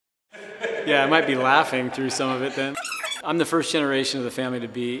Yeah, I might be laughing through some of it then. I'm the first generation of the family to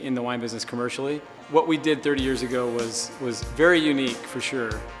be in the wine business commercially. What we did 30 years ago was very unique for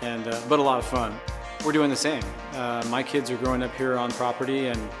sure, and but a lot of fun. We're doing the same. My kids are growing up here on property,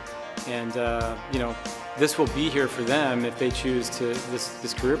 and you know, this will be here for them if they choose to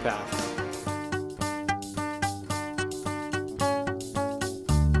this career path.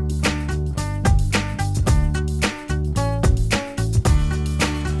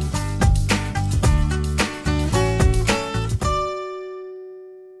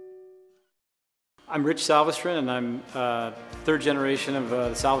 I'm Rich Salvestrin, and I'm third generation of the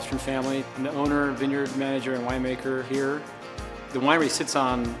Salvestrin family. I'm the owner, vineyard manager, and winemaker here. The winery sits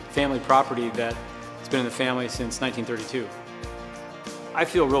on family property that's been in the family since 1932. I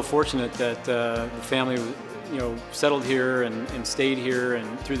feel real fortunate that the family, settled here and stayed here,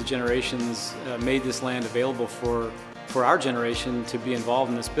 and through the generations made this land available for our generation to be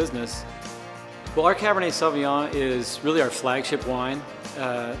involved in this business. Well, our Cabernet Sauvignon is really our flagship wine.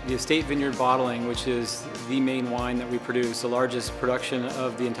 The estate vineyard bottling, which is the main wine that we produce, the largest production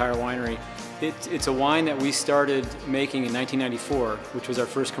of the entire winery. It's a wine that we started making in 1994, which was our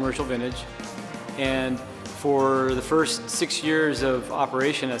first commercial vintage. And for the first 6 years of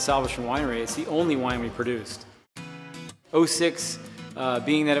operation at Salvestrin Winery, it's the only wine we produced. 06,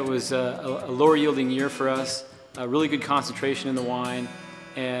 being that it was a lower yielding year for us, a really good concentration in the wine,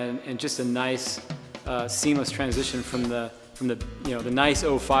 and just a nice seamless transition from the nice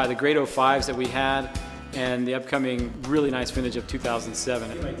 05, the great 05s that we had, and the upcoming really nice vintage of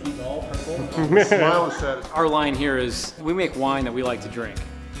 2007. My teeth all purple. Our line here is we make wine that we like to drink,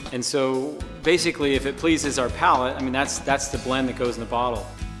 and so basically, if it pleases our palate, I mean that's the blend that goes in the bottle.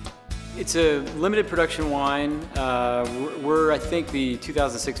 It's a limited production wine. I think the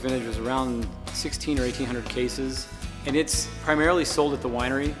 2006 vintage was around 16 or 1800 cases. And it's primarily sold at the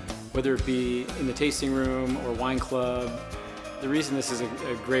winery, whether it be in the tasting room or wine club. The reason this is a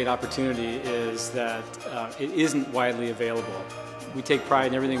great opportunity is that it isn't widely available. We take pride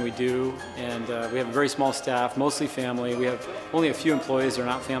in everything we do, and we have a very small staff, mostly family. We have only a few employees that are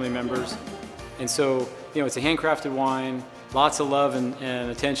not family members. And so, it's a handcrafted wine, lots of love and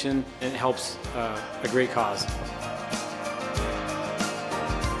attention, and it helps a great cause.